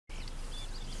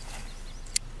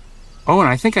Oh, and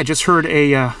I think I just heard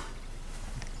a...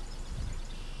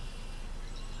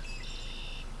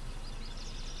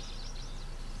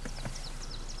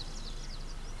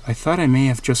 I thought I may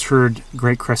have just heard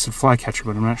great crested flycatcher,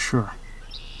 but I'm not sure.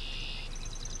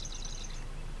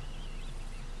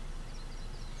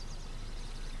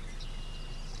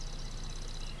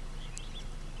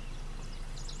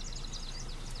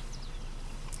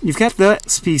 You've got that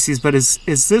species, but is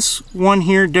this one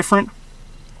here different?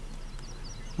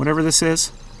 Whatever this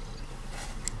is.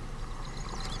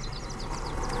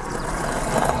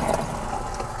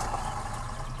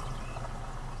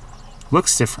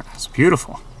 Looks different. It's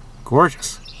beautiful.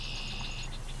 Gorgeous.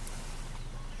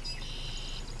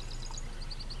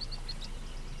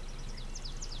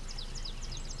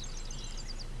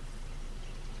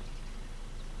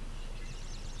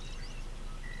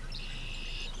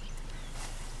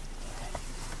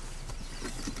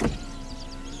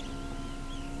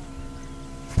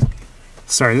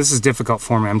 Sorry, this is difficult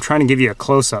for me. I'm trying to give you a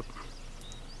close-up.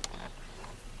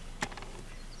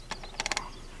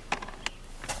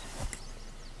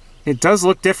 It does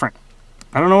look different.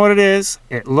 I don't know what it is.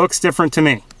 It looks different to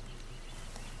me.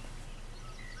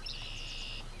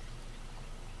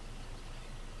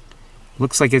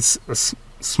 Looks like it's a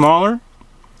smaller,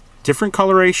 different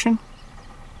coloration.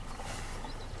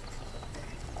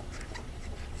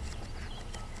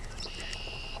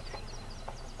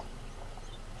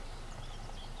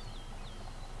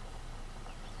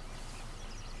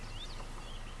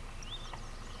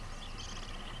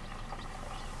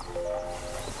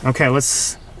 Okay,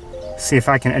 let's see if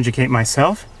I can educate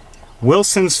myself.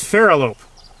 Wilson's Phalarope.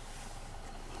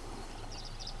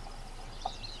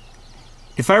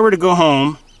 If I were to go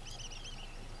home,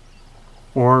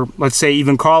 or let's say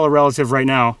even call a relative right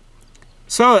now,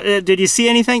 so did you see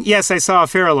anything? Yes, I saw a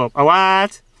Phalarope. A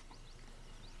what?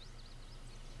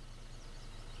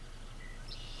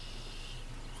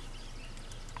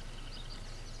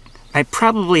 I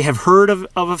probably have heard of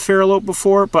a Phalarope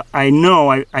before, but I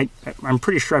know, I'm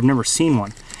pretty sure I've never seen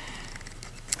one.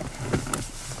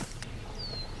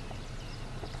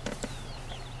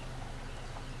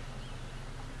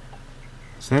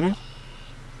 Is that it?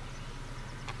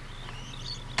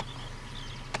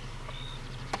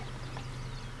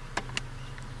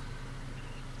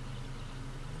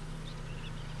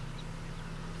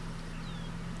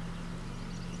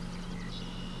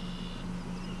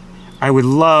 I would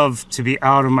love to be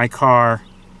out of my car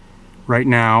right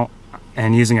now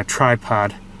and using a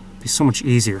tripod. It'd be so much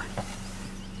easier.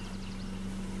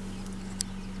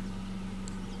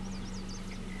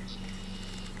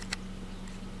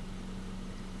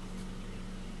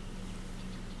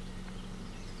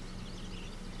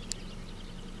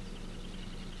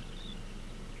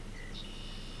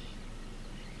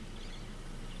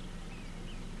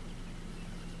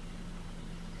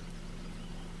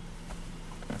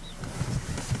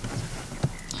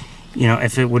 You know,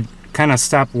 if it would kind of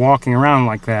stop walking around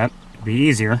like that, it'd be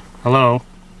easier. Hello?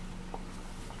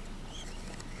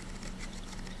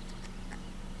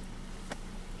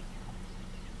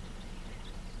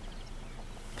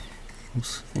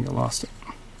 Oops, I think I lost it.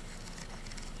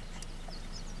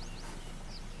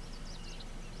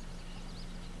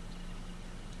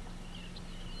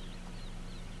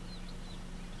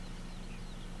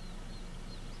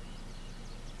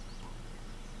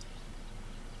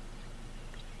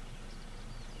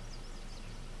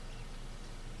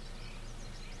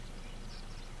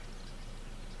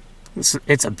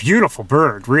 It's a beautiful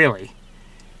bird, really.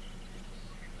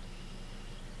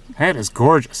 That is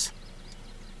gorgeous.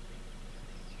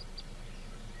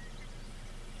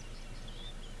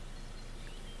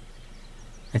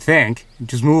 I think.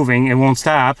 Just moving, it won't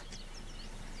stop.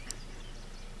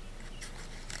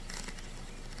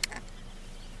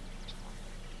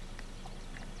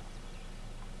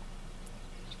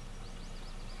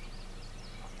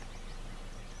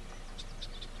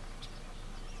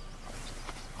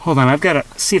 Hold on, I've got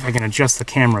to see if I can adjust the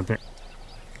camera a bit.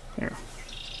 There.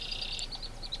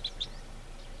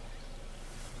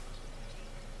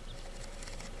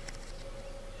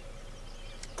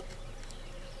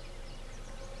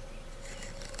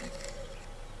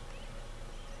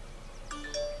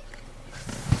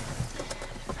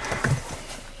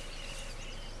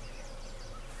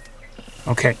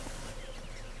 Okay.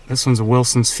 This one's a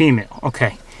Wilson's female.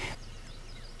 Okay.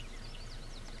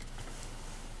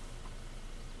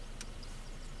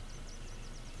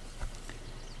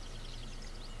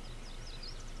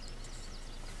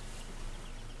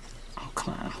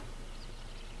 Climb.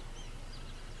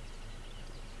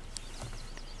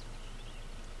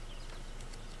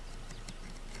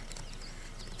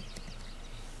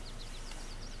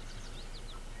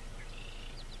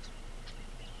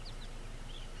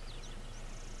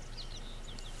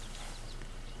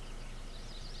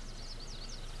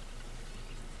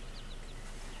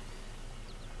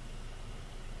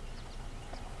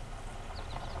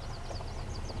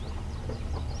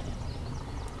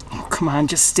 come on,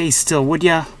 just stay still, would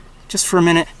ya? Just for a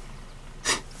minute.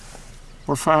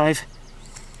 Or 5.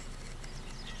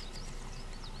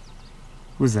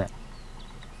 Who's that?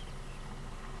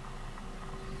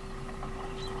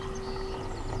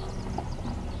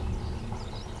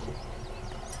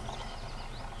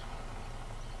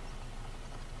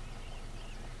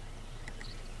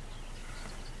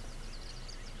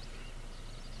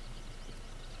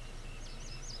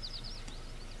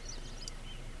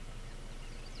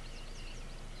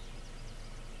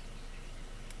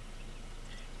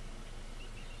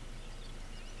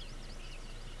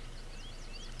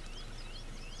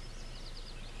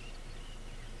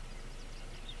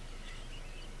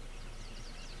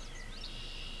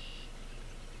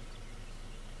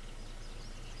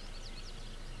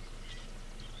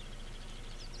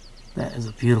 That is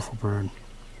a beautiful bird.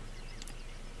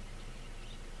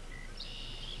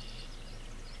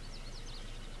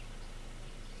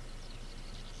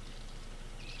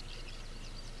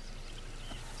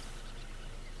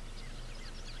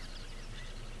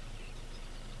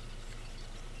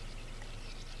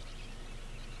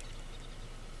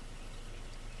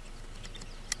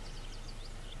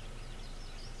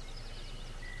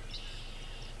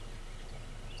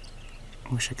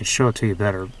 I wish I could show it to you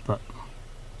better, but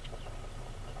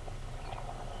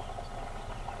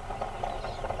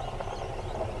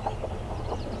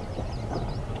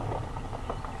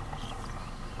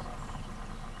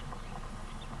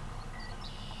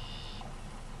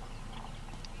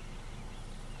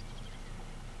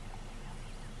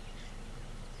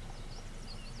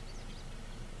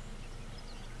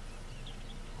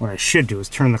what I should do is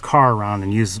turn the car around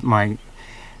and use my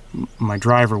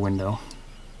driver window.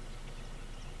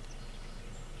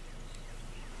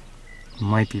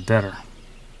 Might be better.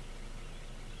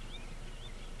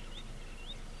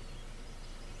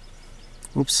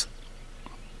 Oops.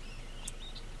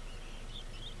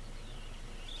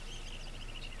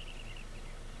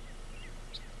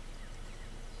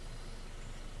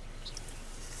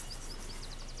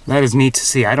 That is neat to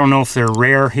see. I don't know if they're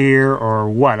rare here or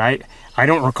what. I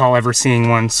don't recall ever seeing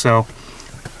one, so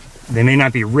they may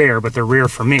not be rare, but they're rare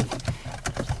for me.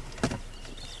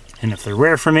 And if they're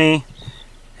rare for me,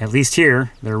 at least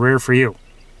here, they're rare for you.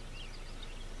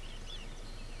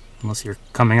 Unless you're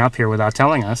coming up here without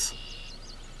telling us.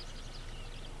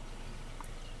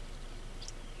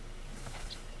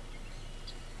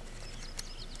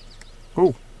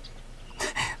 Oh,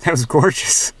 that was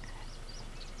gorgeous.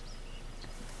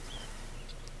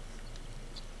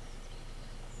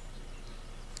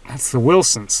 That's the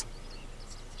Wilsons,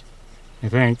 I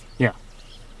think. Yeah.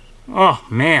 Oh,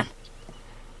 man.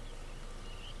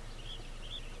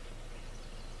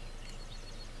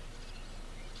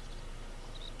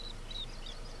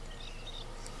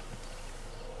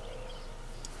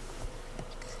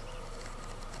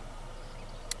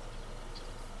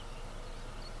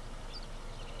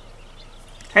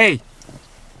 Hey!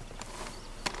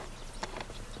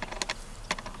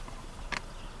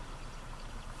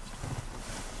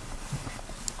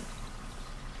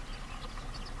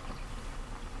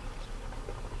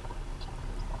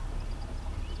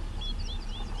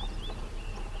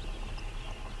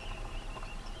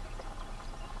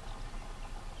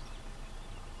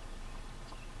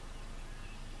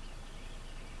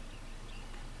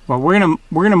 Well, we're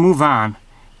gonna move on,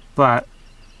 but,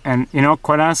 and you know,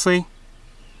 quite honestly,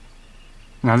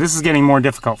 now this is getting more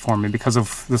difficult for me because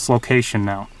of this location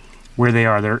now, where they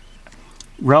are. They're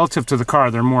relative to the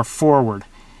car, they're more forward,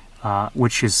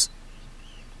 which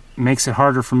makes it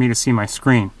harder for me to see my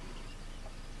screen.